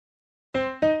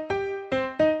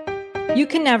You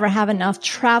can never have enough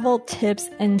travel tips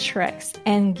and tricks.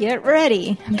 And get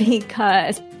ready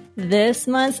because this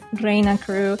month's Reina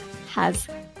crew has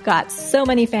got so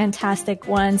many fantastic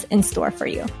ones in store for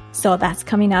you. So that's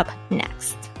coming up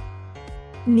next.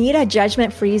 Need a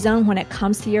judgment-free zone when it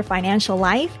comes to your financial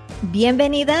life?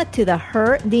 Bienvenida to the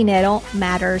Her Dinero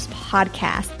Matters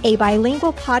podcast, a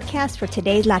bilingual podcast for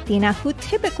today's Latina who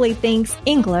typically thinks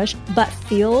English but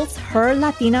feels her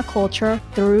Latina culture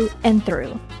through and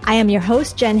through. I am your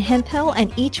host, Jen Hemphill,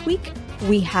 and each week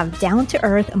we have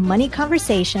down-to-earth money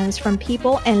conversations from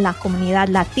people in La Comunidad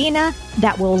Latina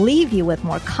that will leave you with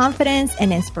more confidence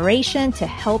and inspiration to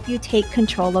help you take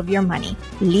control of your money.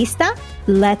 Lista?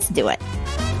 Let's do it.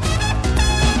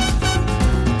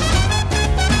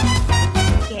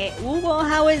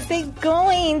 How is it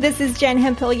going? This is Jen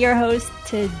Hemphill, your host.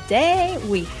 Today,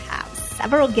 we have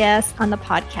several guests on the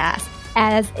podcast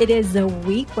as it is the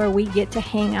week where we get to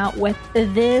hang out with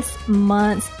this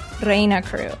month's Reina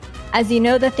crew. As you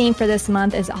know, the theme for this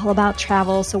month is all about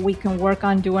travel, so we can work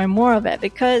on doing more of it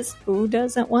because who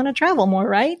doesn't want to travel more,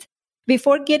 right?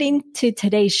 Before getting to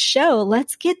today's show,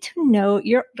 let's get to know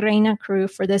your Reina crew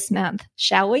for this month,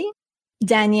 shall we?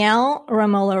 Danielle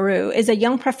Romolaru is a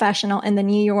young professional in the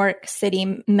New York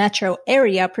City metro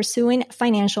area pursuing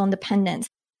financial independence.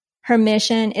 Her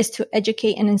mission is to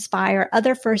educate and inspire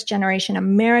other first-generation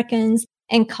Americans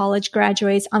and college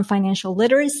graduates on financial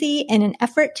literacy in an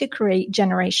effort to create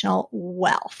generational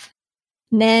wealth.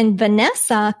 Then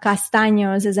Vanessa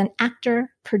Castaños is an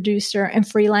actor, producer, and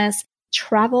freelance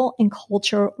travel and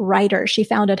culture writer. She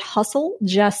founded Hustle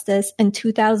Justice in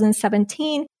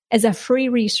 2017 as a free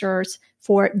resource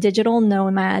for digital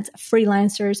nomads,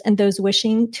 freelancers, and those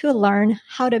wishing to learn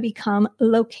how to become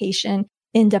location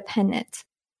independent.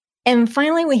 And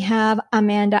finally, we have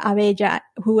Amanda Abella,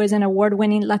 who is an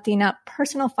award-winning Latina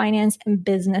personal finance and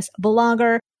business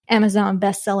blogger, Amazon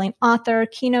best-selling author,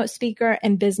 keynote speaker,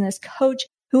 and business coach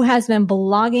who has been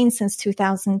blogging since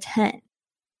 2010.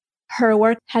 Her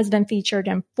work has been featured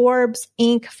in Forbes,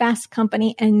 Inc., Fast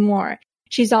Company, and more.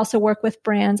 She's also worked with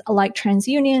brands like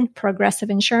TransUnion, Progressive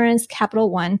Insurance, Capital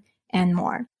One, and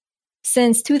more.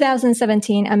 Since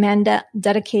 2017, Amanda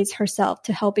dedicates herself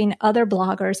to helping other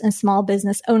bloggers and small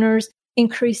business owners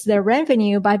increase their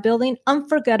revenue by building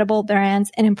unforgettable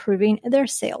brands and improving their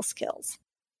sales skills.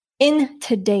 In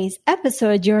today's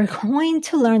episode, you're going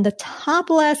to learn the top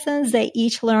lessons they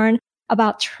each learned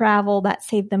about travel that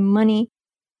saved them money.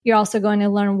 You're also going to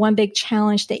learn one big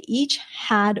challenge they each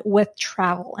had with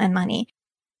travel and money,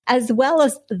 as well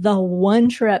as the one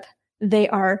trip they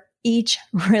are each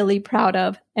really proud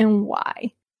of and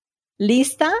why.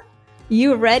 ¿Lista?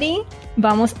 You ready?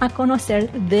 Vamos a conocer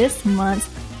this month's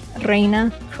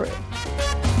Reina crew.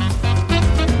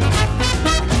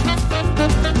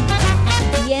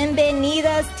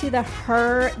 Bienvenidas to the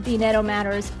Her Dinero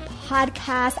Matters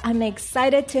podcast. I'm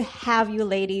excited to have you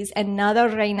ladies, another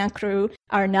Reina crew,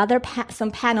 or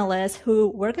some panelists who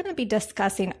we're going to be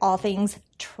discussing all things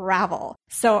travel.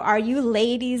 So are you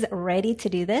ladies ready to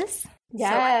do this?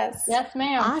 Yes. Yes,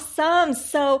 ma'am. Awesome.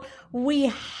 So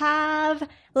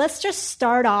let's just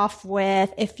start off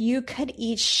with, if you could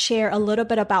each share a little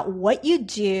bit about what you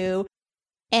do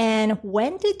and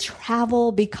when did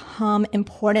travel become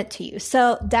important to you?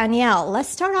 So Danielle, let's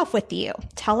start off with you.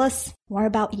 Tell us more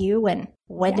about you and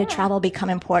when did travel become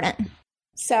important?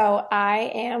 So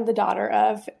I am the daughter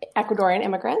of Ecuadorian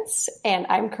immigrants, and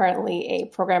I'm currently a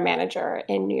program manager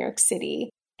in New York City.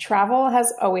 Travel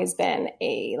has always been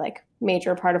a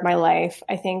major part of my life.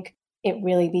 I think it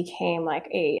really became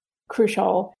a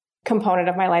crucial component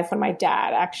of my life when my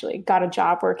dad actually got a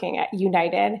job working at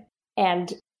United.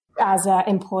 And as an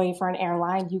employee for an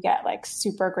airline, you get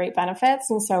super great benefits.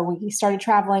 And so we started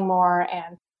traveling more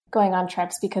and going on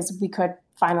trips because we could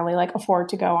finally afford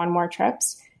to go on more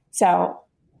trips. So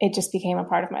it just became a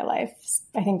part of my life.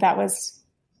 I think that was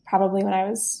probably when I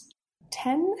was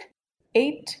 10,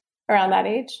 8, around that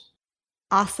age.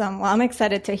 Awesome. Well, I'm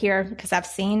excited to hear because I've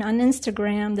seen on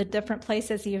Instagram the different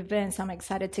places you've been. So I'm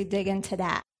excited to dig into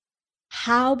that.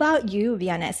 How about you,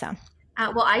 Vanessa?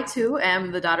 Well, I too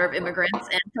am the daughter of immigrants,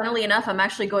 and funnily enough, I'm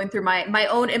actually going through my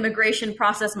own immigration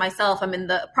process myself. I'm in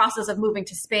the process of moving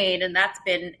to Spain, and that's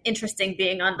been interesting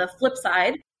being on the flip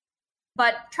side.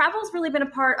 But travel's really been a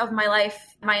part of my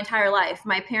life, my entire life.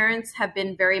 My parents have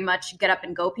been very much get up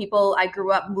and go people. I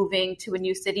grew up moving to a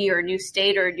new city or a new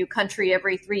state or a new country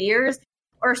every 3 years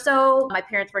or so. My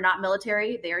parents were not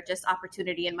military. They are just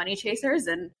opportunity and money chasers.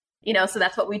 And, so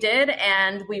that's what we did.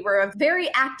 And we were a very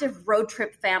active road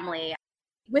trip family.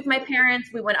 With my parents,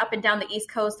 we went up and down the East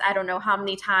Coast. I don't know how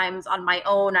many times on my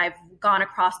own. I've gone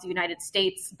across the United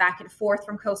States back and forth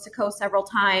from coast to coast several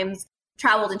times.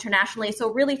 traveled internationally.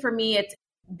 So really for me, it's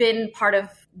been part of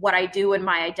what I do and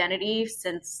my identity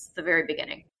since the very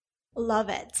beginning. Love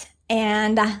it.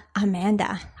 And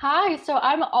Amanda. Hi, so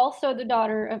I'm also the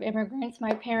daughter of immigrants.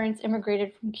 My parents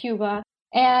immigrated from Cuba.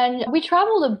 And we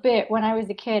traveled a bit when I was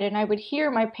a kid, and I would hear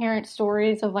my parents'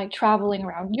 stories of like traveling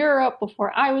around Europe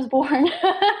before I was born.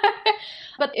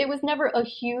 But it was never a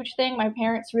huge thing. My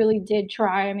parents really did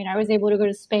try. I mean, I was able to go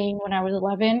to Spain when I was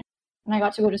 11, and I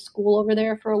got to go to school over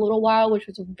there for a little while, which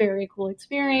was a very cool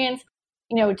experience.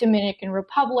 Dominican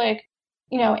Republic,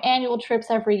 annual trips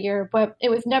every year, but it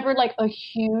was never like a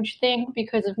huge thing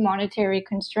because of monetary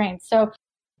constraints. So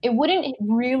it wouldn't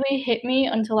really hit me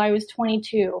until I was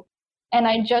 22. And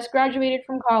I just graduated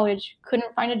from college,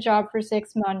 couldn't find a job for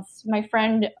 6 months. My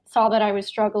friend saw that I was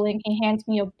struggling. He hands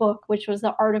me a book, which was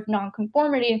The Art of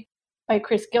Nonconformity by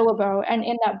Chris Guillebeau. And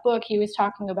in that book, he was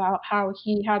talking about how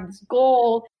he had this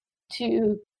goal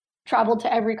to travel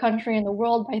to every country in the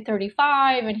world by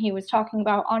 35. And he was talking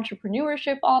about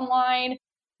entrepreneurship online.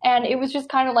 And it was just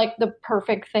kind of like the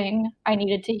perfect thing I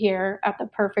needed to hear at the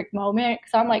perfect moment.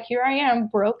 Because I'm like, here I am,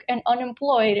 broke and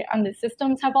unemployed, and the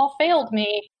systems have all failed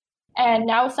me. And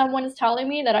now someone is telling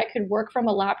me that I could work from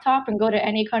a laptop and go to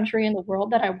any country in the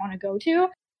world that I want to go to.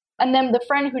 And then the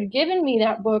friend who'd given me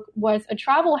that book was a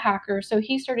travel hacker. So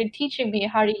he started teaching me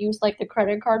how to use like the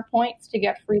credit card points to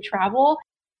get free travel.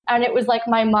 And it was like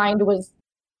my mind was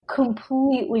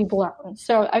completely blown.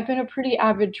 So I've been a pretty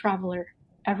avid traveler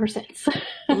ever since.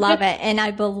 Love it. And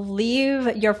I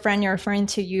believe your friend you're referring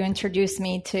to, you introduced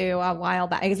me to a while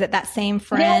back. Is it that same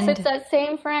friend? Yes, it's that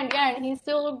same friend. Yeah, and he's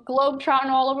still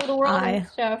globetrotting all over the world and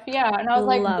stuff. Yeah, and I was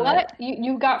like, what?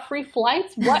 You got free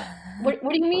flights? What do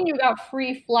you mean you got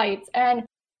free flights? And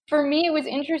for me, it was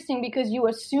interesting because you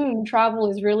assume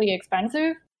travel is really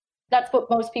expensive. That's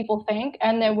what most people think.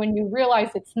 And then when you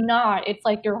realize it's not, it's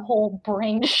like your whole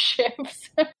brain shifts.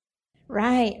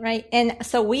 Right, right. And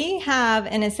so we have,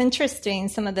 and it's interesting,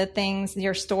 some of the things,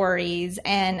 your stories,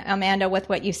 and Amanda, with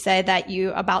what you said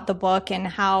about the book, and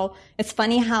how it's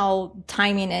funny how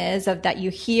timing is of that you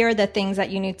hear the things that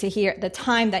you need to hear at the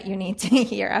time that you need to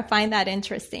hear. I find that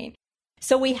interesting.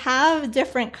 So we have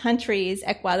different countries,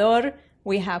 Ecuador,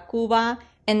 we have Cuba,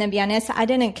 and then Vianessa, I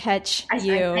didn't catch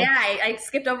you. I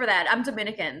skipped over that. I'm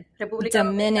Dominican.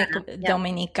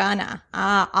 Dominicana.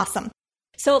 Ah, awesome.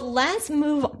 So let's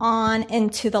move on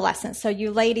into the lessons. So you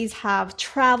ladies have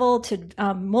traveled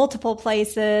to multiple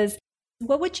places.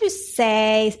 What would you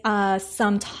say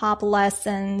some top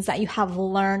lessons that you have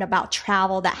learned about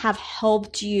travel that have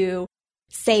helped you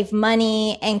save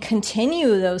money and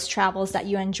continue those travels that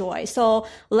you enjoy? So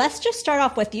let's just start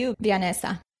off with you,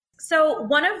 Vianessa. So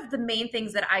one of the main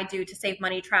things that I do to save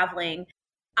money traveling,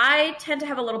 I tend to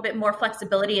have a little bit more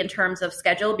flexibility in terms of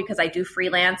schedule because I do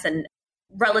freelance and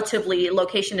relatively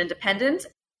location independent.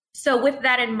 So with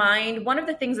that in mind, one of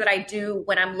the things that I do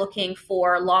when I'm looking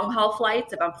for long haul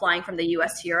flights, if I'm flying from the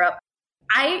US to Europe,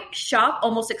 I shop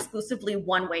almost exclusively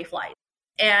one-way flights.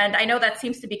 And I know that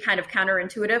seems to be kind of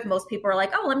counterintuitive. Most people are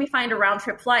like, oh, let me find a round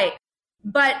trip flight.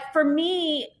 But for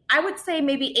me, I would say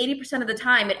maybe 80% of the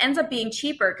time it ends up being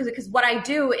cheaper because what I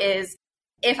do is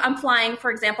if I'm flying,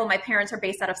 for example, my parents are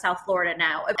based out of South Florida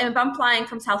now. If I'm flying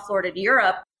from South Florida to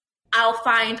Europe, I'll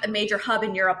find a major hub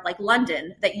in Europe like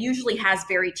London that usually has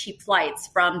very cheap flights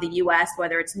from the US,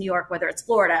 whether it's New York, whether it's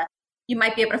Florida. You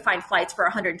might be able to find flights for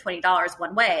 $120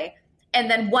 one way. And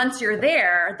then once you're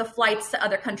there, the flights to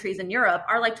other countries in Europe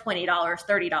are like $20,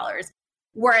 $30.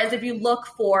 Whereas if you look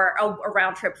for a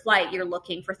round trip flight, you're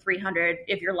looking for $300,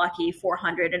 if you're lucky,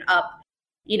 $400 and up,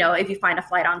 if you find a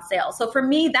flight on sale. So for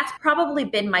me, that's probably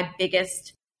been my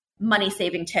biggest money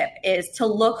saving tip is to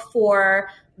look for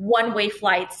one-way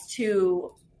flights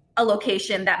to a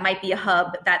location that might be a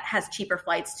hub that has cheaper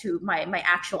flights to my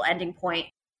actual ending point.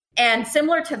 And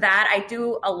similar to that, I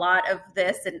do a lot of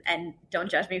this, and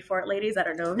don't judge me for it, ladies. I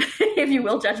don't know if you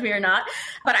will judge me or not,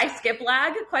 but I skip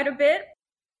lag quite a bit.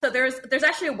 So there's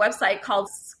actually a website called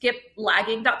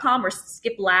skiplagging.com or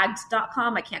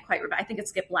skiplagged.com. I can't quite remember. I think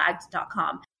it's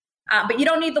skiplagged.com. But you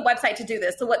don't need the website to do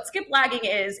this. So what skip lagging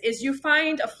is you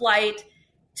find a flight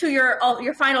to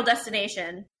your final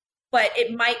destination, but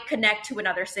it might connect to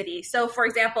another city. So for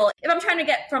example, if I'm trying to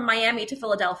get from Miami to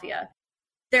Philadelphia,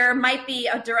 there might be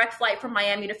a direct flight from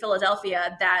Miami to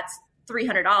Philadelphia that's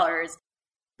 $300.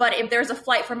 But if there's a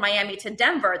flight from Miami to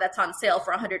Denver that's on sale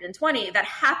for $120 that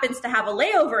happens to have a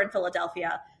layover in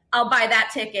Philadelphia, I'll buy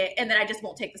that ticket and then I just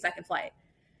won't take the second flight.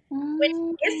 Which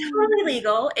is totally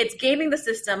legal. It's gaming the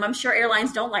system. I'm sure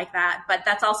airlines don't like that, but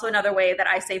that's also another way that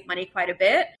I save money quite a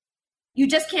bit. You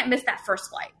just can't miss that first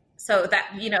flight. So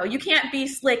that, you can't be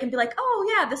slick and be like,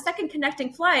 oh yeah, the second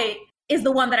connecting flight is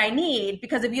the one that I need,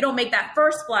 because if you don't make that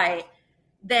first flight,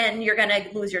 then you're going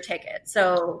to lose your ticket.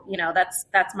 So,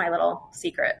 that's my little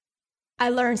secret. I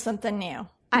learned something new.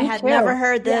 I had too. never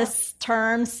heard this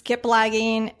term, skip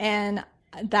lagging, and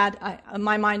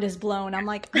my mind is blown. I'm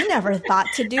like, I never thought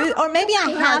to do, or maybe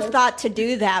I have thought to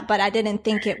do that, but I didn't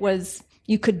think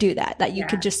you could do that you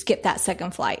could just skip that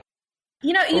second flight.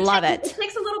 It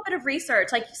takes a little bit of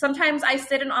research. Like sometimes I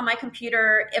sit on my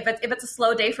computer, if it's a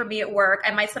slow day for me at work,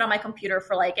 I might sit on my computer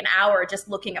for like an hour just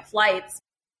looking at flights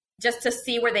just to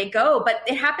see where they go. But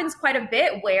it happens quite a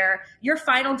bit where your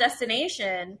final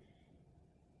destination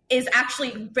is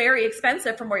actually very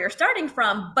expensive from where you're starting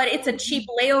from, but it's a cheap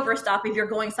layover stop if you're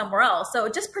going somewhere else. So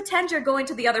just pretend you're going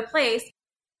to the other place.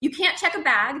 You can't check a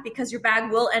bag because your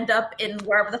bag will end up in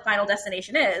wherever the final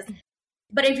destination is.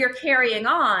 But if you're carrying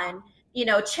on,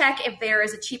 check if there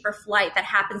is a cheaper flight that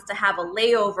happens to have a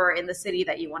layover in the city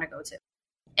that you want to go to.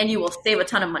 And you will save a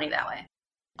ton of money that way.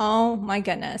 Oh my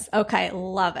goodness. Okay.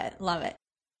 Love it. Love it.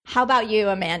 How about you,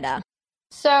 Amanda?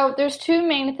 So there's two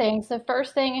main things. The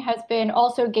first thing has been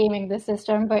also gaming the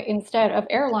system, but instead of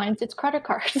airlines, it's credit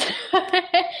cards.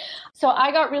 So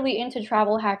I got really into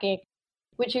travel hacking,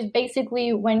 which is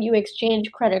basically when you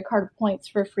exchange credit card points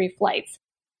for free flights.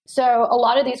 So a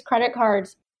lot of these credit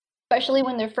cards, especially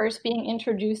when they're first being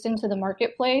introduced into the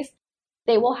marketplace,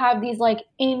 they will have these like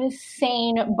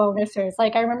insane bonuses.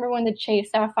 Like I remember when the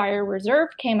Chase Sapphire Reserve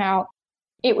came out,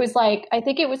 it was like, I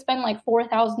think it would spend like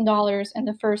 $4,000 in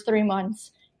the first 3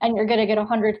 months, and you're going to get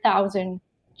 100,000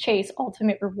 Chase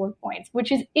Ultimate Reward points,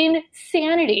 which is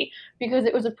insanity because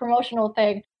it was a promotional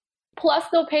thing. Plus,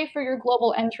 they'll pay for your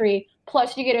global entry.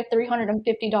 Plus, you get a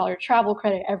 $350 travel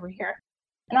credit every year.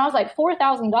 And I was like,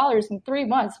 $4,000 in 3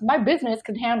 months, my business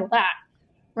can handle that,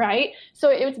 right? So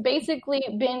it's basically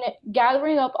been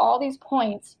gathering up all these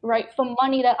points, right, for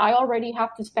money that I already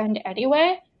have to spend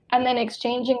anyway, and then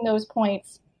exchanging those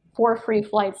points for free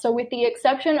flights. So with the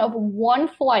exception of one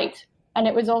flight, and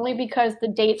it was only because the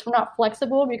dates were not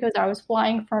flexible because I was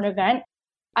flying for an event,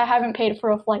 I haven't paid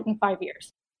for a flight in 5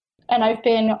 years. And I've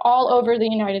been all over the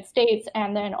United States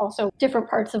and then also different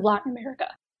parts of Latin America.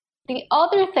 The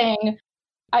other thing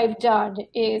I've done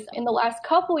is in the last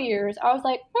couple years, I was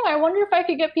like, I wonder if I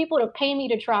could get people to pay me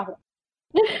to travel.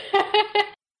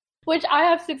 Which I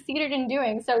have succeeded in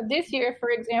doing. So this year, for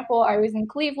example, I was in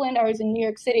Cleveland, I was in New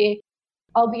York City,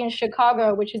 I'll be in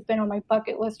Chicago, which has been on my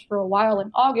bucket list for a while in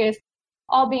August,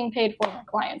 all being paid for by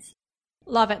clients.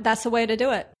 Love it. That's the way to do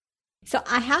it. So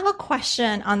I have a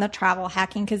question on the travel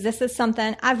hacking, because this is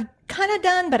something I've kind of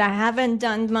done, but I haven't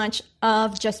done much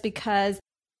of, just because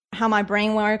how my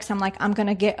brain works. I'm like, I'm going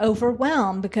to get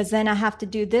overwhelmed because then I have to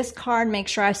do this card, make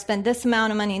sure I spend this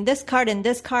amount of money in this card and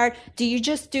this card. Do you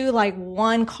just do like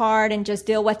one card and just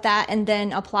deal with that and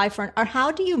then apply for or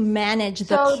how do you manage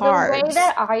the cards? The way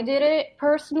that I did it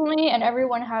personally, and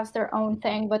everyone has their own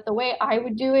thing, but the way I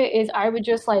would do it is I would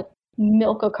just like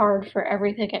milk a card for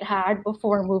everything it had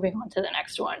before moving on to the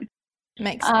next one.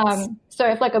 Makes sense. So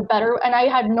if like and I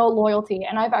had no loyalty,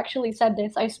 and I've actually said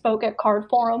this, I spoke at Card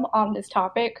Forum on this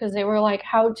topic because they were like,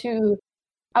 I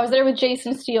was there with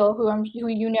Jason Steele, who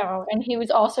you know, and he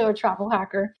was also a travel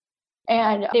hacker.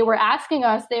 And they were asking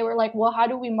us, they were like, well, how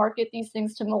do we market these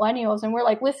things to millennials? And we're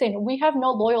like, listen, we have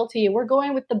no loyalty. We're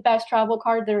going with the best travel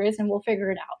card there is, and we'll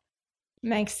figure it out.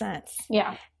 Makes sense.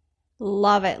 Yeah.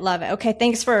 Love it. Love it. Okay.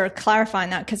 Thanks for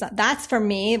clarifying that. Cause that's for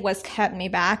me what's kept me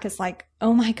back. It's like,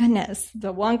 oh my goodness,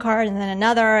 the one card and then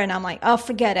another. And I'm like, oh,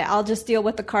 forget it. I'll just deal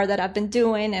with the card that I've been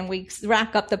doing and we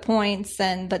rack up the points.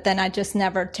 But then I just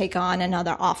never take on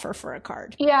another offer for a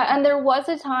card. Yeah. And there was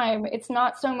a time, it's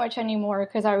not so much anymore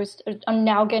because I'm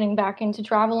now getting back into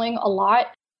traveling a lot.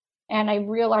 And I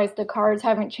realized the cards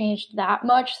haven't changed that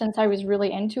much since I was really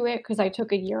into it because I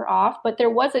took a year off. But there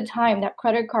was a time that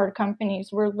credit card companies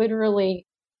were literally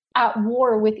at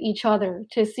war with each other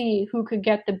to see who could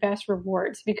get the best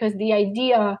rewards, because the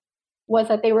idea was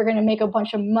that they were going to make a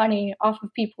bunch of money off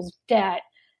of people's debt.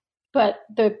 But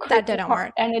that didn't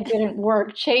work. And it didn't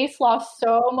work. Chase lost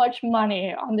so much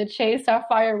money on the Chase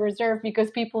Sapphire Reserve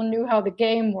because people knew how the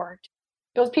game worked.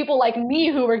 It was people like me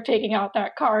who were taking out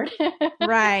that card.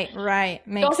 Right.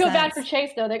 Makes Don't feel sense. bad for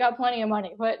Chase, though. They got plenty of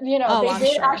money. But, they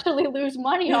did actually lose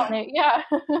money on it. Yeah.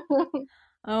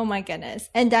 Oh, my goodness.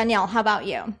 And Danielle, how about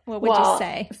you? What would you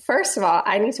say? First of all,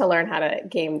 I need to learn how to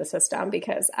game the system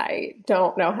because I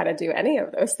don't know how to do any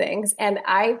of those things. And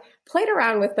I played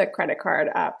around with the credit card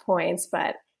points,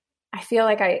 but I feel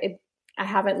like I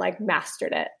haven't like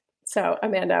mastered it. So,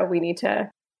 Amanda, we need to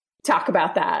talk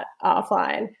about that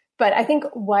offline. But I think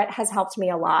what has helped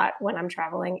me a lot when I'm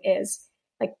traveling is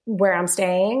like where I'm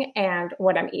staying and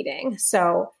what I'm eating.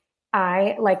 So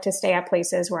I like to stay at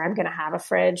places where I'm going to have a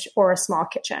fridge or a small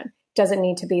kitchen. Doesn't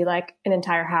need to be like an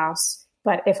entire house,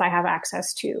 but if I have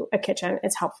access to a kitchen,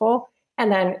 it's helpful.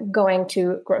 And then going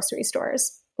to grocery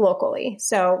stores locally.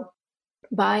 So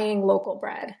buying local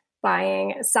bread,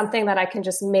 buying something that I can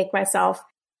just make myself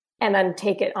and then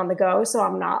take it on the go. So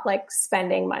I'm not like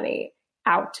spending money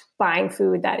out buying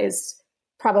food that is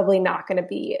probably not going to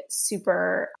be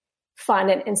super fun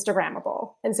and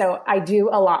Instagrammable. And so I do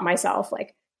a lot myself,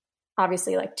 like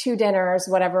obviously like 2 dinners,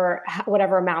 whatever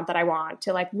amount that I want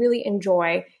to like really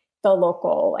enjoy the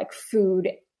local like food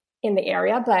in the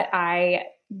area. But I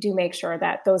do make sure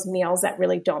that those meals that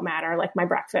really don't matter, like my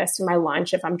breakfast and my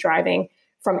lunch, if I'm driving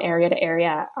from area to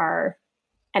area, are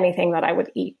anything that I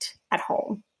would eat at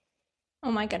home.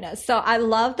 Oh my goodness. So I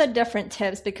love the different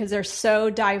tips because they're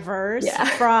so diverse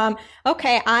from,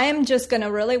 okay, I'm just going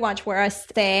to really watch where I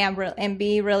stay and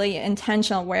be really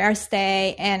intentional where I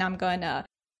stay. And I'm going to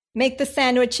make the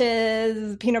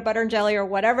sandwiches, peanut butter and jelly or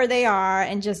whatever they are,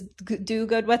 and just do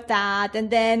good with that.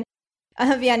 And then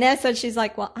Vianney said, she's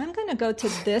like, well, I'm going to go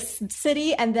to this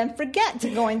city and then forget to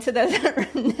go into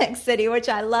the next city, which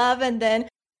I love. And then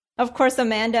of course,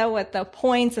 Amanda with the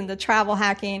points and the travel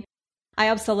hacking. I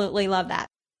absolutely love that.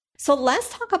 So let's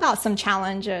talk about some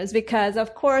challenges because,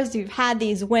 of course, you've had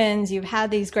these wins, you've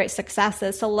had these great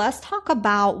successes. So let's talk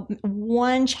about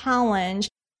one challenge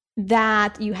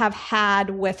that you have had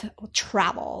with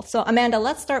travel. So Amanda,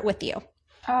 let's start with you.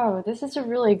 Oh, this is a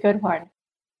really good one.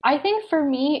 I think for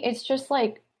me, it's just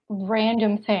like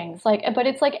random things, but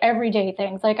it's like everyday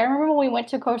things. Like I remember when we went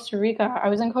to Costa Rica, I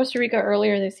was in Costa Rica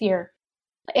earlier this year.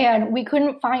 And we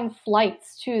couldn't find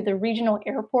flights to the regional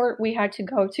airport we had to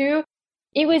go to.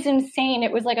 It was insane.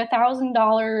 It was like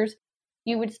 $1,000.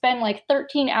 You would spend like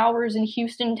 13 hours in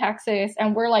Houston, Texas.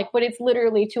 And we're like, but it's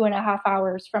literally 2.5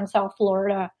 hours from South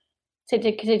Florida to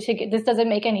get, this doesn't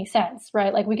make any sense,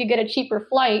 right? Like we could get a cheaper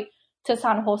flight to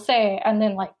San Jose and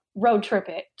then like road trip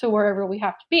it to wherever we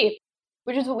have to be,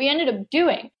 which is what we ended up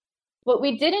doing. But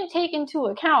we didn't take into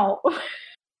account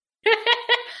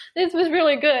this was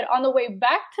really good. On the way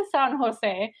back to San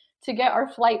Jose to get our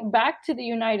flight back to the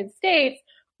United States,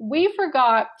 we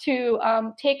forgot to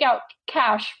take out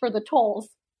cash for the tolls.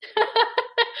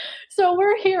 So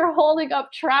we're here holding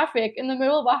up traffic in the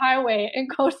middle of a highway in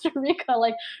Costa Rica,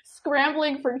 like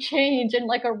scrambling for change in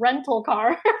like a rental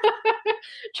car,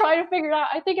 trying to figure it out.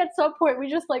 I think at some point we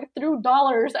just like threw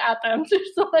dollars at them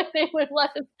so that they would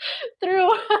let us through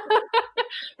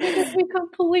because we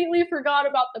completely forgot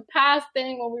about the pass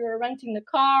thing when we were renting the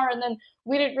car. And then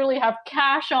we didn't really have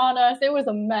cash on us. It was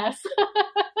a mess.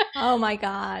 Oh my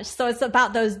gosh. So it's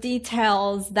about those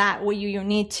details that you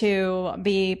need to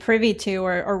be privy to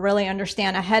or really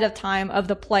understand ahead of time of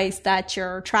the place that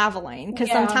you're traveling.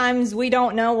 Because sometimes we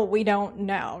don't know what we don't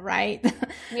know, right?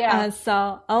 Yeah.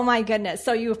 So, oh my goodness.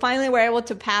 So you finally were able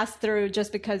to pass through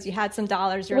just because you had some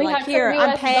dollars. You're we like, had here, some US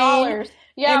I'm paying. Dollars.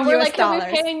 Yeah, we're US like, dollars.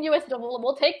 can we pay in US dollars?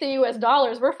 We'll take the US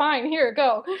dollars. We're fine. Here,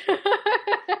 go.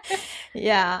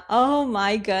 Yeah. Oh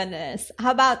my goodness.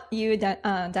 How about you,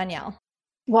 Danielle?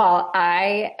 Well,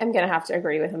 I am going to have to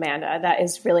agree with Amanda. That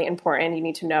is really important. You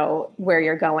need to know where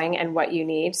you're going and what you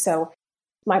need. So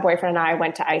my boyfriend and I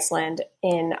went to Iceland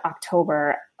in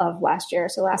October of last year.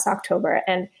 So last October.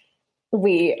 And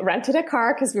we rented a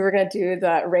car because we were going to do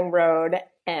the ring road.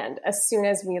 And as soon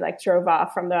as we like drove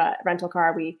off from the rental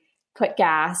car, we put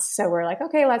gas. So we're like,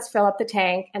 okay, let's fill up the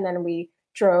tank. And then we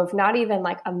drove not even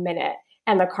like a minute.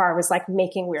 And the car was like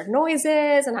making weird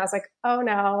noises. And I was like, oh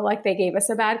no, like they gave us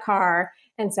a bad car.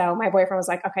 And so my boyfriend was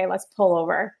like, okay, let's pull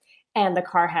over. And the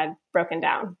car had broken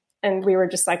down. And we were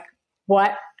just like,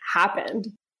 what happened?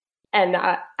 And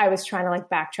I was trying to like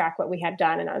backtrack what we had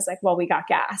done. And I was like, well, we got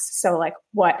gas. So like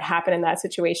what happened in that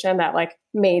situation that like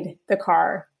made the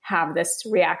car have this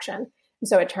reaction? And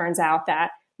so it turns out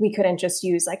that we couldn't just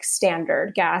use like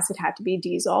standard gas. It had to be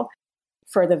diesel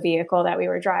for the vehicle that we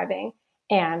were driving.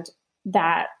 And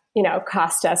that,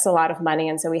 cost us a lot of money.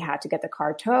 And so we had to get the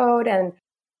car towed. And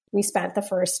we spent the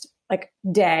first like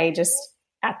day just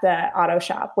at the auto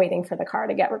shop waiting for the car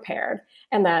to get repaired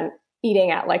and then eating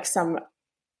at like some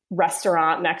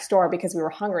restaurant next door because we were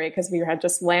hungry because we had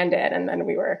just landed and then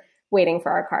we were waiting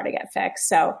for our car to get fixed.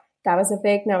 So that was a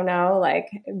big no-no. Like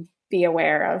be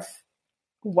aware of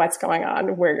what's going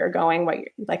on, where you're going,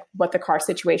 what the car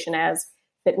situation is.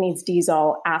 If it needs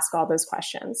diesel, ask all those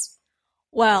questions.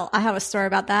 Well, I have a story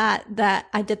about that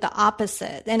I did the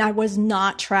opposite and I was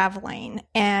not traveling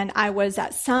and I was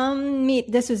at some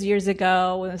this was years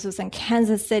ago. This was in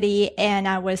Kansas City and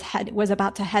I was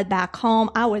about to head back home.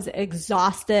 I was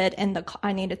exhausted and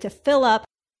I needed to fill up.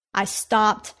 I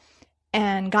stopped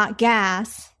and got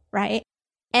gas, right?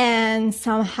 And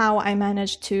somehow I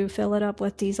managed to fill it up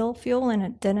with diesel fuel and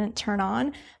it didn't turn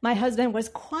on. My husband was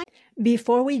quiet.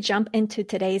 Before we jump into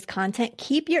today's content,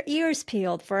 keep your ears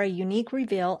peeled for a unique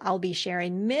reveal I'll be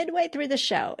sharing midway through the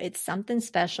show. It's something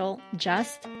special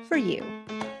just for you.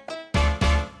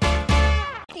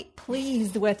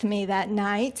 Pleased with me that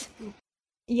night.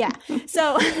 Yeah.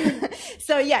 So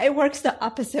yeah, it works the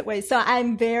opposite way. So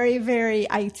I'm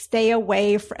I stay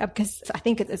away from, because I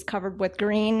think it is covered with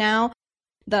green now,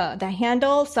 the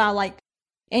handle. So like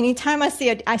anytime I see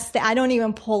it, I don't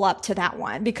even pull up to that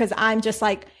one because I'm just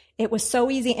like, it was so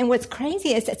easy. And what's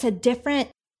crazy is it's a different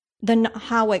than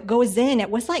how it goes in.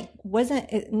 It was like,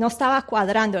 no estaba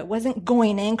cuadrando. It wasn't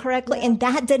going in correctly. And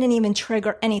that didn't even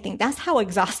trigger anything. That's how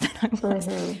exhausted I was.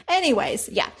 Mm-hmm. Anyways,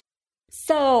 yeah.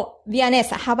 So,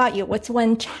 Vianessa, how about you? What's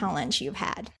one challenge you've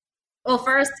had? Well,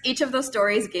 first, each of those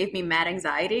stories gave me mad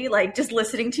anxiety. Like, just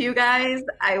listening to you guys,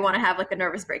 I want to have like a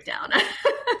nervous breakdown.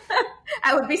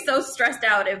 I would be so stressed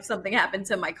out if something happened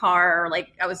to my car or like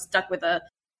I was stuck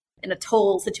in a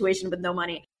toll situation with no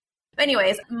money. But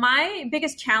anyways, my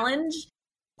biggest challenge,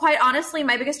 quite honestly,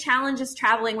 is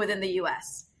traveling within the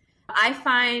US. I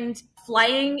find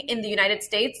flying in the United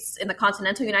States, in the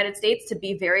continental United States, to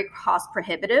be very cost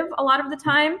prohibitive a lot of the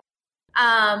time.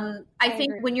 I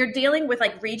think when you're dealing with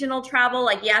like regional travel,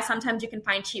 like, yeah, sometimes you can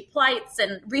find cheap flights.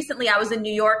 And recently I was in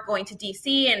New York going to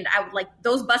DC and I would like,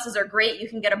 those buses are great. You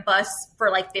can get a bus for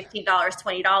like $15,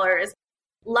 $20.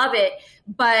 Love it.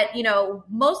 But, you know,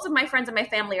 most of my friends and my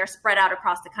family are spread out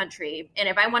across the country. And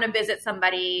if I want to visit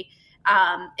somebody,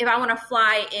 if I want to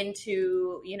fly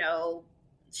into, you know,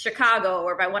 Chicago,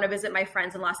 or if I want to visit my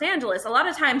friends in Los Angeles, a lot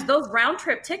of times those round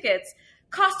trip tickets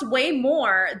cost way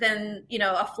more than, you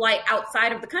know, a flight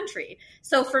outside of the country.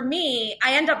 So for me,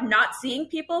 I end up not seeing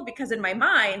people because in my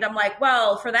mind, I'm like,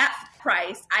 well, for that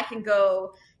price, I can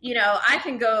go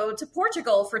to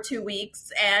Portugal for 2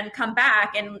 weeks and come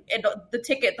back. And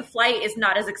the flight is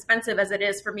not as expensive as it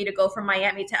is for me to go from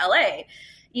Miami to LA,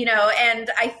 you know? And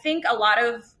I think a lot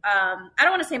of, I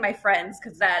don't want to say my friends,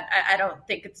 because I don't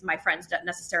think it's my friends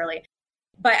necessarily,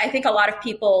 but I think a lot of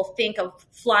people think of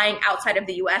flying outside of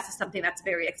the US as something that's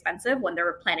very expensive when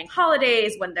they're planning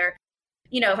holidays, when they're,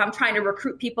 you know, if I'm trying to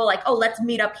recruit people like, oh, let's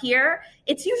meet up here,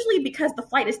 it's usually because the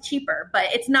flight is cheaper, but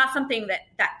it's not something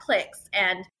that clicks.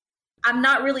 And I'm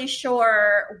not really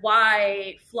sure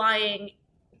why flying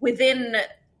within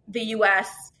the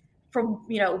US from,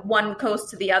 you know, one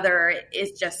coast to the other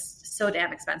is just so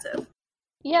damn expensive.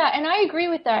 Yeah, and I agree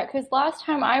with that because last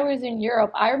time I was in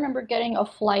Europe, I remember getting a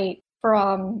flight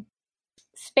from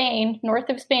Spain, north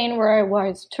of Spain where I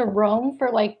was, to Rome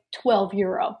for like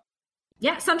 €12.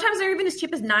 Yeah, sometimes they're even as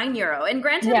cheap as €9. And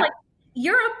granted, like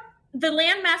Europe, the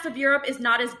landmass of Europe is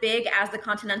not as big as the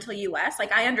continental US.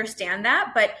 Like I understand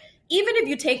that, but even if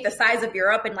you take the size of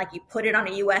Europe and like you put it on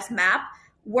a US map,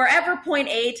 wherever point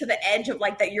A to the edge of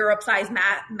like the Europe size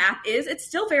map is, it's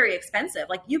still very expensive.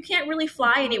 Like you can't really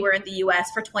fly anywhere in the US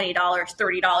for $20,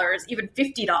 $30, even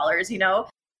 $50, you know?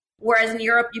 Whereas in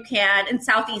Europe you can, in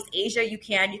Southeast Asia you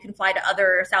can fly to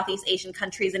other Southeast Asian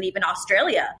countries and even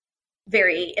Australia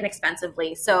very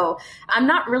inexpensively. So I'm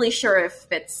not really sure if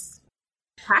it's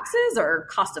taxes or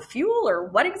cost of fuel or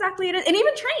what exactly it is. And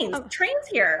even trains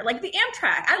here, like the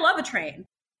Amtrak. I love a train.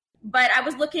 But I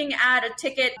was looking at a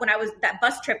ticket when I was that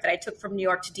bus trip that I took from New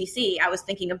York to DC. I was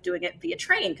thinking of doing it via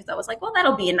train because I was like, well,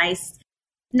 that'll be a nice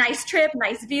trip,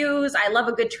 nice views. I love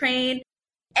a good train.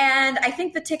 And I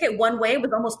think the ticket one way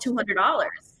was almost $200.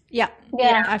 Yeah,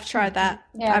 I've tried that.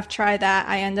 Yeah. I've tried that.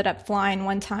 I ended up flying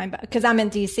one time because I'm in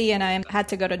DC and I had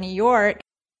to go to New York.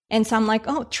 And so I'm like,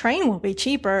 oh, train will be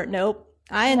cheaper. Nope.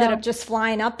 I ended up just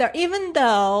flying up there, even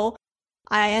though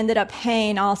I ended up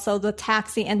paying also the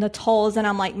taxi and the tolls. And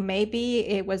I'm like, maybe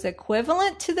it was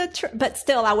equivalent to but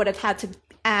still I would have had to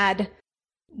add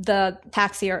the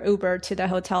taxi or Uber to the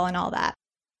hotel and all that.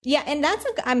 Yeah. And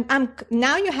I'm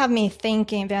now you have me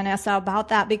thinking, Vanessa, about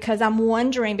that because I'm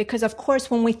wondering, because of course,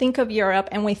 when we think of Europe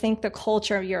and we think the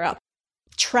culture of Europe,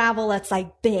 travel, that's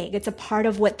like big. It's a part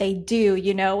of what they do,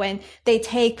 you know, and they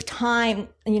take time,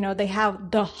 you know, they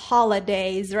have the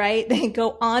holidays, right? They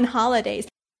go on holidays.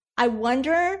 I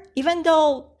wonder, even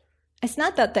though it's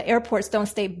not that the airports don't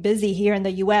stay busy here in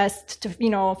the US to, you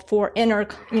know, for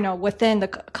within the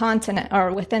continent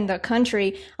or within the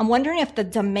country, I'm wondering if the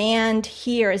demand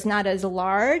here is not as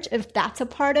large, if that's a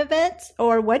part of it,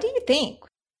 or what do you think?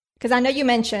 Because I know you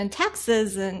mentioned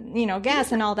taxes and, you know,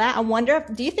 gas and all that. I wonder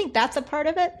do you think that's a part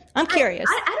of it? I'm curious.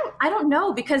 I don't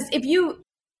know, because if you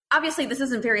obviously this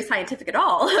isn't very scientific at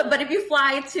all, but if you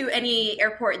fly to any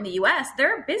airport in the US,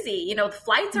 they're busy. You know, the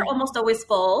flights are almost always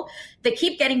full. They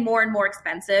keep getting more and more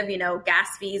expensive, you know,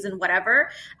 gas fees and whatever.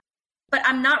 But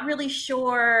I'm not really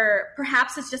sure.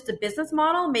 Perhaps it's just a business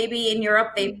model. Maybe in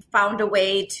Europe, they've found a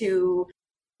way to,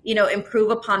 you know,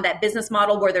 improve upon that business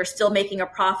model where they're still making a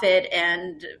profit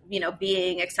and, you know,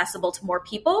 being accessible to more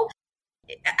people.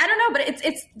 I don't know, but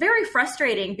it's very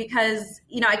frustrating because,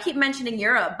 you know, I keep mentioning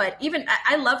Europe, but even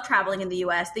I love traveling in the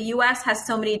US. The US has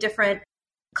so many different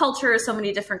cultures, so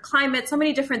many different climates, so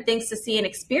many different things to see and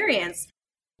experience.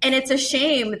 And it's a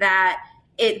shame that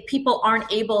people aren't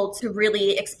able to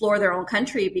really explore their own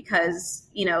country because,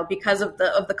 you know, because of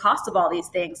the cost of all these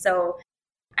things. So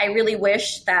I really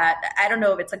wish that, I don't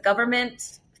know if it's a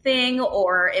government thing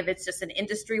or if it's just an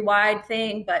industry-wide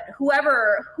thing, but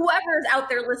whoever's out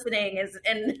there listening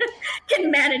and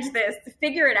can manage this to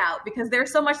figure it out, because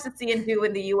there's so much to see and do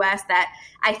in the US that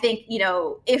I think, you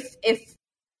know, if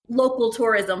local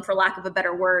tourism, for lack of a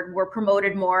better word, were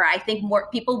promoted more, I think more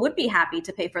people would be happy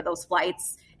to pay for those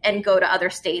flights and go to other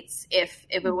states if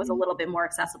it was a little bit more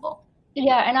accessible.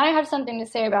 Yeah, and I have something to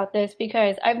say about this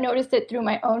because I've noticed it through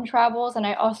my own travels, and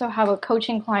I also have a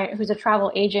coaching client who's a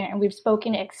travel agent, and we've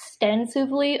spoken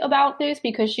extensively about this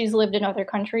because she's lived in other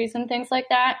countries and things like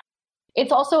that.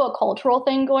 It's also a cultural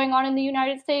thing going on in the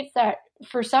United States that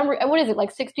for some reason, what is it,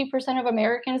 like 60% of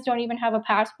Americans don't even have a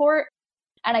passport?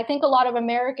 And I think a lot of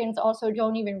Americans also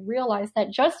don't even realize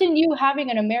that just in you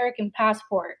having an American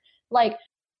passport, like,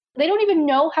 they don't even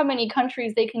know how many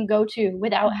countries they can go to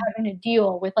without having to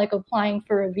deal with like applying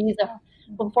for a visa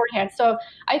beforehand. So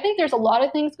I think there's a lot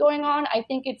of things going on. I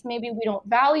think it's maybe we don't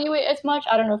value it as much.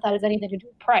 I don't know if that has anything to do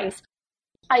with price.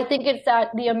 I think it's that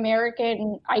the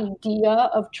American idea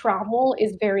of travel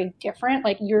is very different.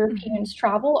 Like Europeans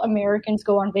travel, Americans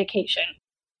go on vacation.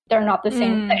 They're not the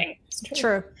same thing.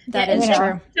 True. That is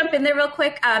true. Jump in there real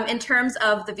quick. In terms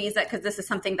of the visa, because this is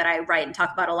something that I write and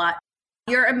talk about a lot.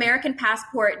 Your American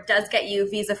passport does get you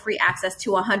visa-free access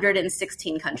to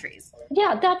 116 countries.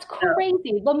 Yeah, that's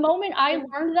crazy. The moment I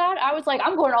learned that, I was like,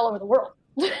 I'm going all over the world.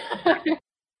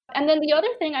 And then the other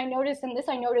thing I noticed, and this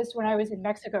I noticed when I was in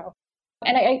Mexico,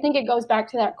 and I think it goes back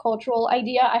to that cultural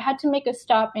idea. I had to make a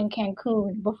stop in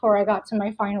Cancun before I got to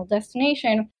my final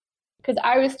destination because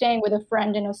I was staying with a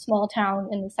friend in a small town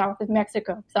in the south of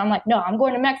Mexico. So I'm like, no, I'm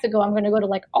going to Mexico. I'm going to go to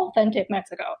like authentic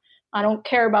Mexico. I don't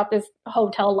care about this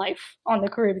hotel life on the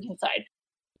Caribbean side,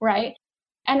 right?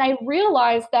 And I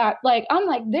realized that, like, I'm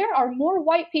like, there are more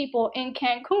white people in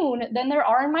Cancun than there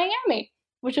are in Miami,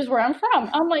 which is where I'm from.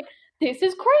 I'm like, this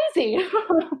is crazy.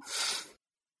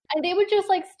 And they would just,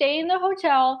 like, stay in the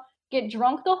hotel, get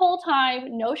drunk the whole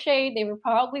time, no shade. They were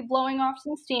probably blowing off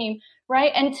some steam,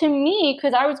 right? And to me,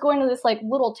 because I was going to this, like,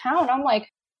 little town, I'm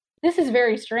like, this is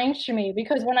very strange to me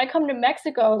because when I come to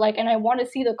Mexico, like, and I want to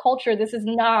see the culture, this is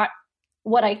not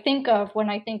what I think of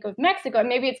when I think of Mexico.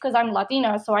 Maybe it's because I'm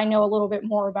Latina, so I know a little bit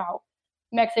more about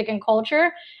Mexican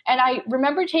culture. And I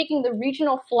remember taking the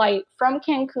regional flight from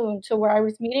Cancun to where I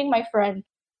was meeting my friend.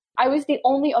 I was the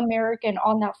only American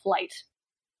on that flight.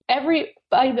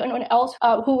 Everyone else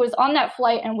who was on that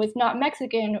flight and was not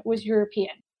Mexican was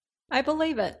European. I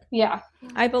believe it. Yeah.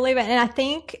 I believe it. And I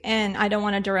think, and I don't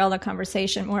want to derail the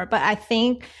conversation more, but I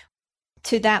think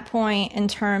to that point in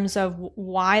terms of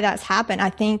why that's happened,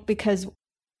 I think because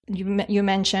you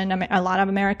mentioned a lot of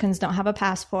Americans don't have a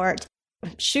passport.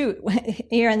 Shoot,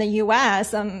 here in the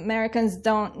U.S., Americans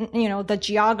don't, the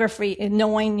geography and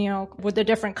knowing, with the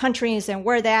different countries and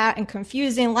where they're at and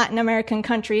confusing Latin American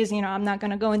countries, I'm not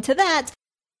going to go into that.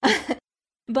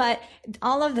 But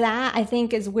all of that, I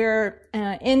think, is where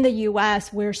in the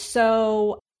U.S., we're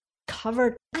so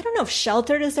covered. I don't know if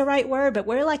sheltered is the right word, but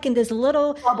we're like in this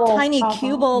little tiny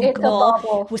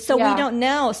cubicle. So we don't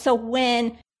know. So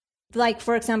when, like,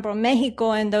 for example,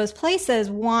 Mexico and those places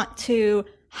want to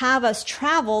have us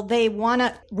travel, they want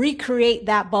to recreate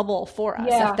that bubble for us.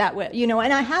 If that way,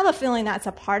 and I have a feeling that's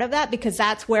a part of that because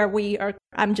that's where we are.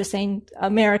 I'm just saying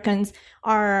Americans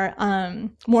are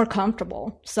more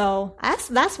comfortable. So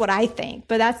that's what I think.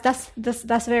 But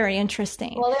that's very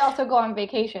interesting. Well, they also go on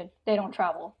vacation. They don't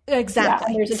travel.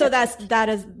 Exactly. Yeah, so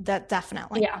that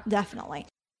definitely. Yeah. Definitely.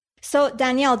 So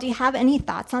Danielle, do you have any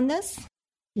thoughts on this?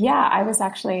 Yeah, I was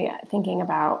actually thinking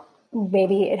about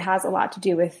maybe it has a lot to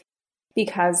do with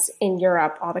because in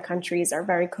Europe, all the countries are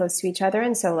very close to each other.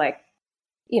 And so like,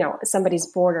 somebody's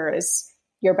border is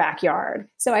your backyard.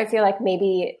 So I feel like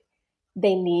maybe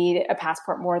they need a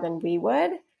passport more than we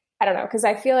would. I don't know. Because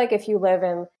I feel like if you live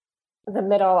in the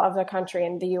middle of the country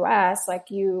in the US, like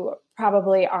you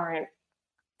probably aren't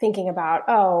thinking about,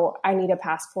 oh, I need a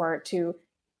passport to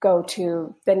go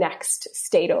to the next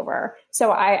state over.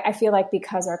 So I feel like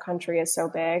because our country is so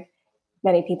big,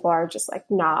 many people are just like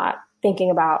not thinking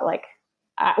about like,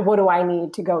 what do I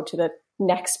need to go to the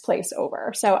next place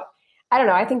over? So I don't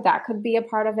know. I think that could be a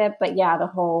part of it. But yeah, the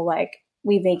whole like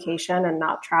we vacation and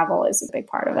not travel is a big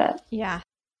part of it. Yeah.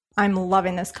 I'm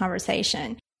loving this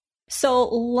conversation. So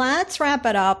let's wrap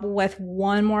it up with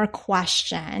one more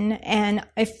question. And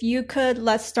if you could,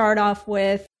 let's start off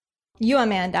with you,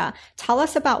 Amanda. Tell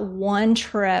us about one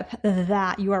trip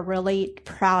that you are really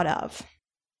proud of.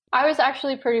 I was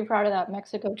actually pretty proud of that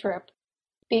Mexico trip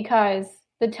because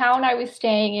the town I was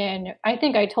staying in, I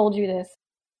think I told you this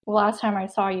last time I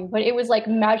saw you, but it was like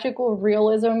magical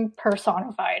realism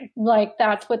personified. Like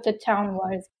that's what the town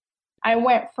was. I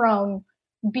went from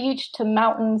beach to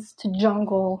mountains to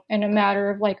jungle in a matter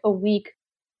of like a week.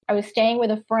 I was staying with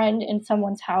a friend in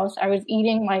someone's house. I was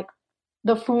eating like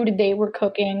the food they were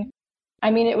cooking. I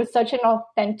mean, it was such an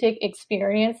authentic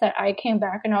experience that I came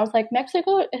back and I was like,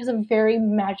 Mexico is a very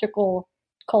magical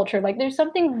culture. Like there's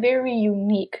something very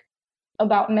unique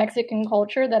about Mexican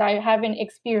culture that I haven't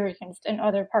experienced in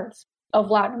other parts of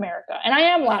Latin America. And I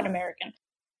am Latin American,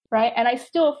 right? And I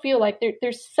still feel like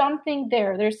there's something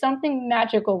there. There's something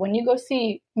magical when you go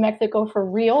see Mexico for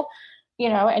real, you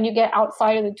know, and you get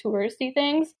outside of the touristy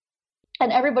things.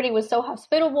 And everybody was so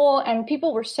hospitable and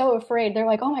people were so afraid. They're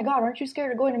like, oh my God, aren't you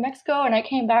scared of going to Mexico? And I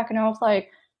came back and I was like,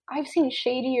 I've seen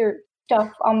shadier stuff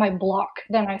on my block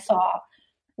than I saw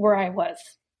where I was.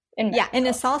 Yeah, and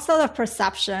it's also the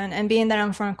perception. And being that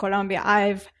I'm from Colombia,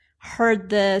 I've heard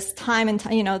this time and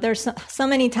time. You know, there's so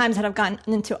many times that I've gotten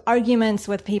into arguments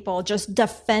with people just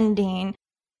defending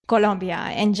Colombia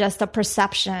and just the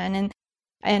perception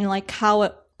and like how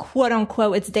it, quote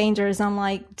unquote, it's dangerous. I'm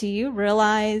like, do you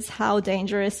realize how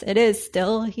dangerous it is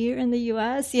still here in the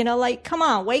US? You know, like, come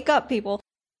on, wake up, people.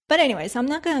 But anyways, I'm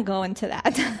not going to go into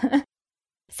that.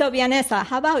 So Vanessa,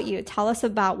 how about you? Tell us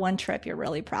about one trip you're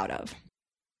really proud of.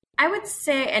 I would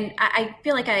say, and I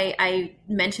feel like I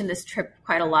mentioned this trip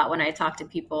quite a lot when I talk to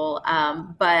people,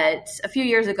 but a few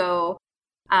years ago,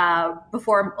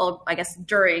 before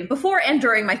and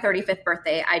during my 35th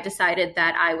birthday, I decided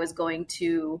that I was kind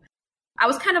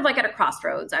of like at a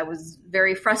crossroads. I was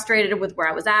very frustrated with where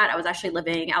I was at. I was actually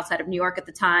living outside of New York at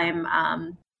the time.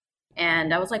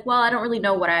 And I was like, well, I don't really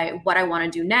know what I want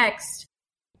to do next.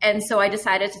 And so I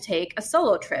decided to take a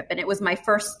solo trip. And it was my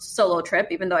first solo trip,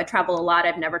 even though I travel a lot.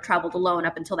 I've never traveled alone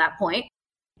up until that point.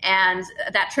 And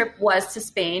that trip was to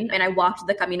Spain. And I walked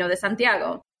the Camino de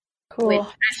Santiago, which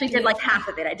I actually did like half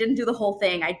of it. I didn't do the whole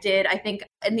thing. I think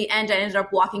in the end, I ended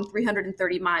up walking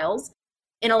 330 miles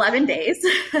in 11 days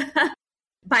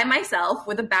by myself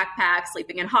with a backpack,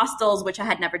 sleeping in hostels, which I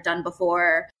had never done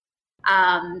before.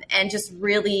 And just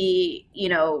really, you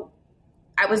know,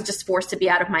 I was just forced to be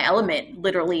out of my element,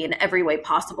 literally in every way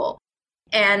possible.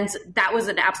 And that was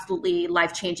an absolutely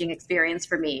life-changing experience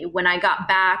for me. When I got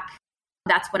back,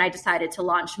 that's when I decided to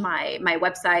launch my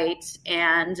website.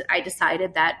 And I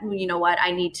decided that, you know what,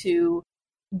 I need to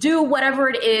do whatever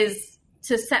it is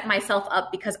to set myself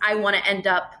up because I want to end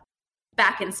up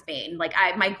back in Spain. Like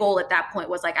my goal at that point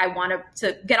was like, I wanted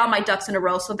to get all my ducks in a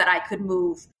row so that I could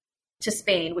move to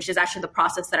Spain, which is actually the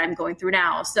process that I'm going through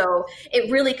now. So it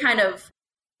really kind of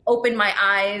opened my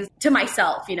eyes to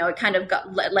myself. You know, it kind of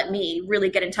let me really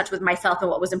get in touch with myself and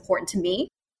what was important to me.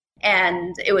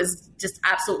 And it was just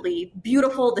absolutely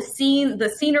beautiful. The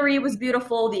scenery was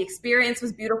beautiful. The experience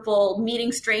was beautiful.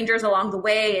 Meeting strangers along the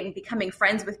way and becoming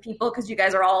friends with people because you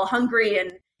guys are all hungry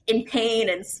and in pain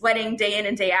and sweating day in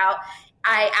and day out.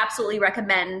 I absolutely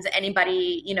recommend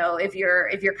anybody, you know, if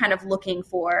you're kind of looking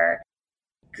for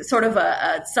sort of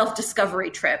a self-discovery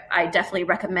trip, I definitely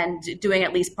recommend doing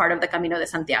at least part of the Camino de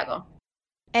Santiago.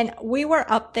 And we were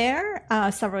up there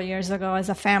several years ago as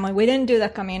a family. We didn't do the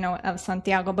Camino of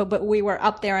Santiago, but we were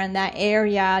up there in that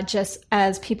area just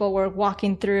as people were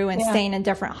walking through and staying in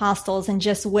different hostels and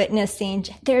just witnessing.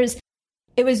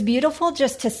 It was beautiful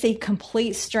just to see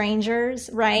complete strangers,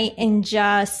 right? And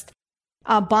just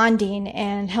bonding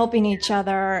and helping each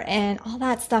other and all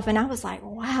that stuff. And I was like,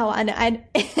 wow. And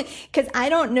because I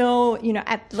don't know, you know,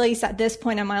 at least at this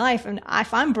point in my life, and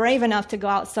if I'm brave enough to go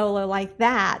out solo like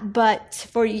that, but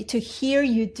for you to hear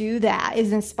you do that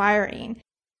is inspiring.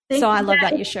 So I love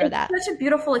that you share that. It's such a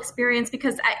beautiful experience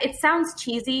because it sounds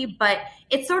cheesy, but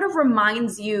it sort of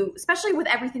reminds you, especially with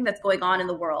everything that's going on in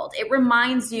the world, it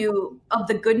reminds you of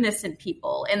the goodness in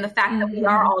people and the fact that we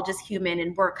are all just human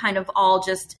and we're kind of all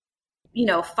just, you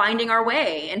know, finding our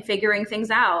way and figuring things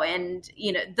out. And,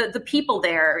 you know, the people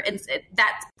there, and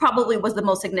that probably was the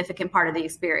most significant part of the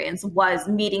experience, was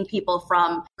meeting people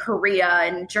from Korea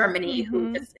and Germany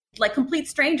who just like complete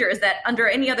strangers that under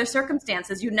any other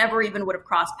circumstances, you never even would have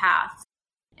crossed paths.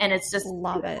 And it's just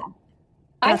love it.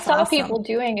 I That's saw awesome. people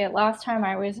doing it last time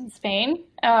I was in Spain.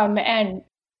 And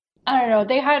I don't know,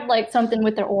 they had like something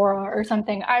with their aura or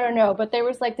something. I don't know, but there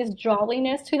was like this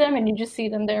jolliness to them, and you just see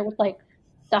them there with like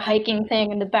the hiking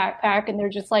thing and the backpack, and they're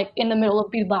just like in the middle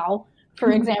of Bilbao,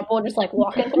 for example, just like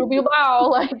walking through Bilbao,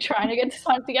 like trying to get to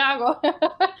Santiago.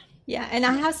 Yeah, and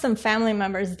I have some family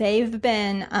members. They've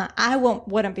been. I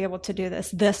wouldn't be able to do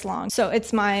this long. So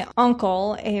it's my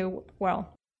uncle.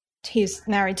 He's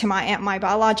married to my aunt, my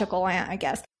biological aunt, I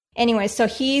guess. Anyway, so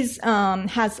he's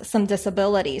has some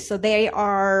disabilities. So they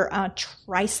are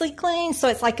tricycling. So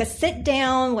it's like a sit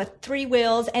down with 3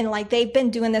 wheels, and like they've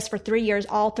been doing this for 3 years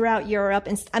all throughout Europe.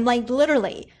 And I'm like,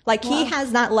 literally, like he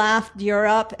has not left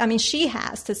Europe. I mean, she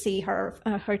has to see her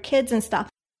kids and stuff,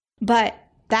 but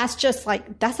that's just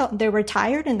like, that's how they're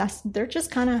retired, and they're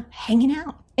just kind of hanging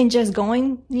out and just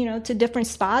going, to different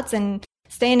spots and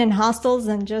staying in hostels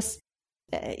and just.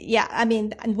 Yeah, I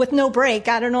mean, with no break,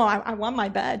 I don't know. I want my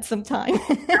bed sometime.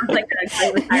 Sounds like a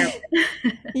great retirement.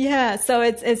 Yeah, so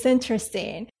it's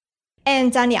interesting.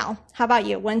 And Danielle, how about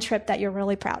you? One trip that you're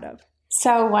really proud of?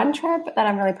 So one trip that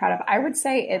I'm really proud of, I would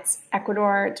say it's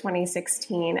Ecuador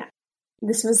 2016.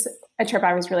 This was a trip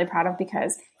I was really proud of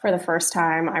because for the first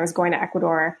time I was going to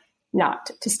Ecuador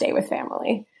not to stay with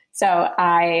family. So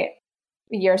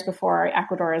years before,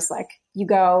 Ecuador is like, you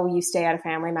go, you stay at a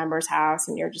family member's house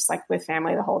and you're just like with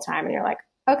family the whole time. And you're like,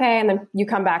 okay. And then you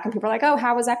come back and people are like, oh,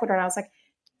 how was Ecuador? And I was like,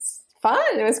 it's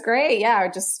fun. It was great. Yeah. I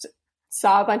just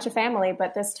saw a bunch of family.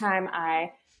 But this time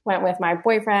I went with my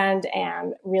boyfriend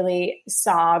and really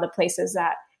saw the places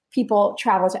that people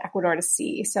travel to Ecuador to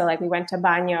see. So like we went to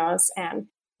Baños, and,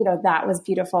 that was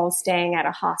beautiful, staying at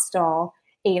a hostel,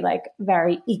 a like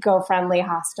very eco-friendly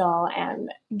hostel,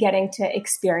 and getting to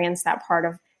experience that part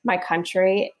of my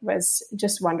country was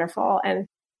just wonderful. And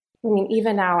I mean,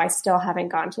 even now I still haven't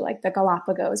gone to like the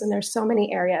Galapagos, and there's so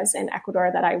many areas in Ecuador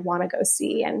that I want to go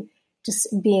see, and just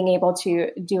being able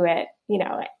to do it,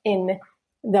 in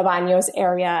the Baños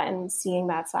area and seeing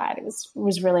that side, it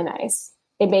was really nice.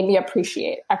 It made me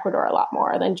appreciate Ecuador a lot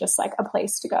more than just like a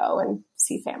place to go and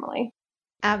see family.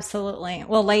 Absolutely.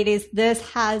 Well, ladies, this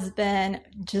has been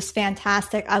just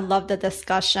fantastic. I love the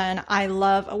discussion.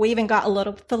 We even got a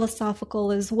little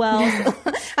philosophical as well.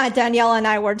 Danielle and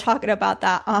I were talking about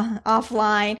that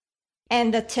offline,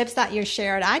 and the tips that you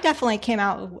shared. I definitely came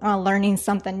out learning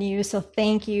something new. So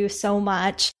thank you so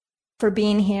much for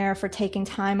being here, for taking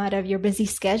time out of your busy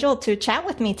schedule to chat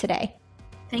with me today.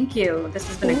 Thank you. This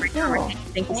has been a great conversation.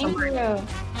 Thank you so much.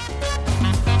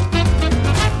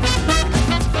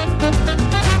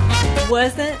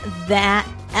 Wasn't that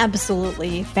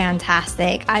absolutely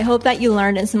fantastic? I hope that you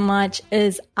learned as much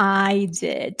as I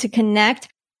did. To connect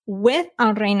with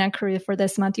our Reina crew for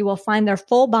this month, you will find their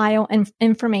full bio and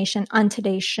information on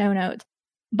today's show notes.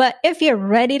 But if you're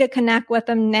ready to connect with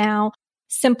them now,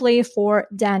 simply for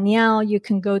Danielle, you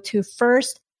can go to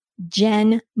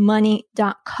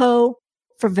firstgenmoney.co.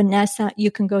 For Vanessa,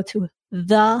 you can go to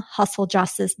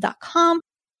thehustlejustice.com.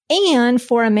 And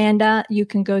for Amanda, you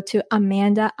can go to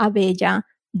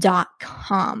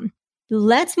amandaabella.com.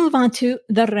 Let's move on to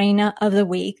the Reina of the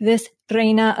Week. This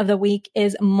Reina of the Week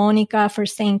is Monica, for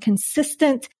staying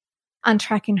consistent on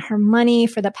tracking her money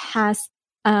for the past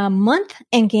month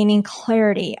and gaining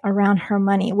clarity around her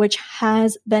money, which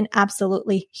has been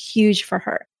absolutely huge for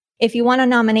her. If you want to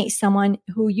nominate someone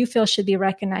who you feel should be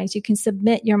recognized, you can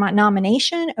submit your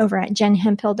nomination over at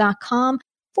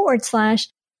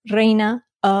jenhemphill.com/Reina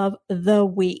of the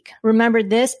Week. Remember,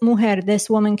 this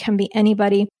woman can be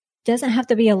anybody. Doesn't have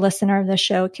to be a listener of the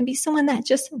show. It can be someone that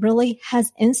just really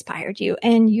has inspired you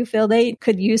and you feel they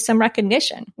could use some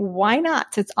recognition. Why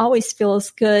not? It always feels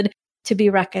good to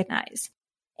be recognized.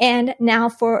 And now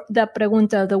for the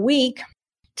pregunta of the week.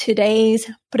 Today's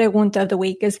pregunta of the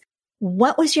week is,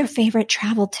 what was your favorite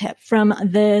travel tip from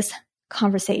this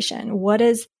conversation? What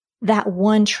is that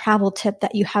one travel tip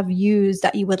that you have used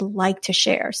that you would like to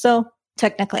share? So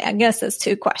technically, I guess it's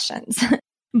 2 questions.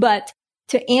 But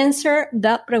to answer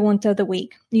the pregunta of the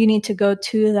week, you need to go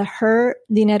to the Her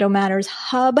Dinero Matters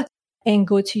Hub and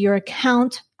go to your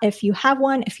account. If you have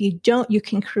one, if you don't, you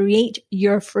can create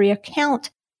your free account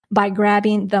by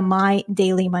grabbing the My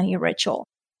Daily Money Ritual.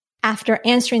 After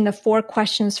answering the 4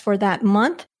 questions for that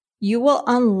month, you will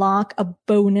unlock a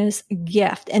bonus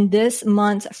gift. And this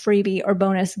month's freebie or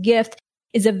bonus gift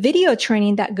is a video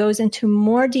training that goes into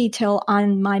more detail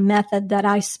on my method that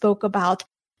I spoke about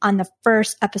on the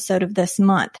first episode of this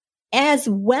month, as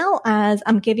well as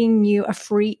I'm giving you a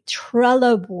free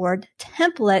Trello board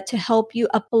template to help you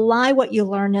apply what you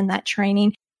learned in that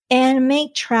training and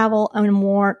make travel a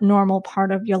more normal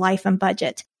part of your life and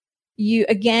budget. You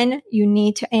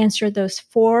need to answer those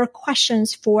 4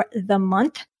 questions for the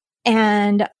month.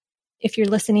 And if you're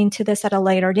listening to this at a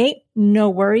later date, no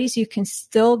worries. You can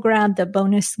still grab the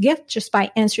bonus gift just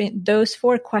by answering those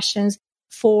 4 questions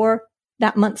for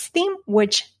that month's theme,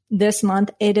 which this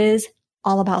month it is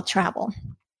all about travel.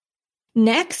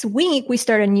 Next week, we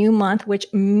start a new month, which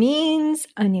means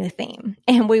a new theme,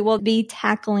 and we will be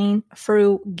tackling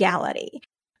frugality.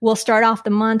 We'll start off the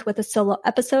month with a solo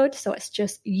episode, so it's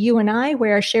just you and I,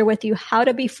 where I share with you how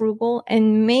to be frugal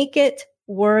and make it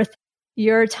worth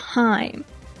your time.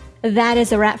 That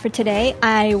is a wrap for today.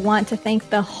 I want to thank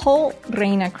the whole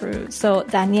Reina crew, so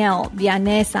Danielle,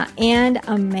 Vianesa, and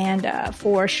Amanda,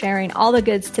 for sharing all the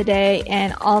goods today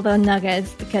and all the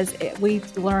nuggets, because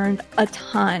we've learned a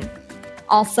ton.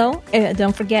 Also,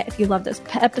 don't forget, if you love this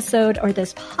episode or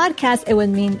this podcast, it would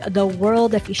mean the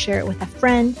world if you share it with a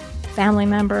friend, family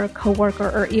member, coworker,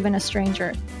 or even a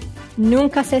stranger.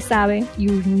 Nunca se sabe.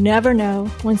 You never know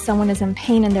when someone is in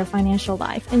pain in their financial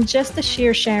life. And just the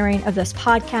sheer sharing of this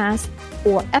podcast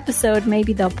or episode may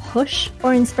be the push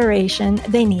or inspiration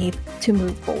they need to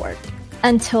move forward.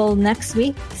 Until next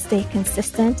week, stay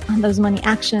consistent on those money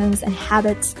actions and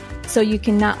habits so you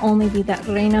can not only be that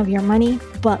reina of your money,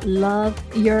 but love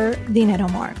your dinero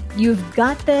more. You've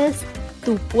got this.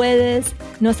 Tú puedes.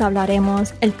 Nos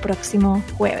hablaremos el próximo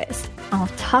jueves. I'll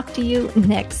talk to you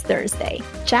next Thursday.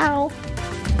 Ciao.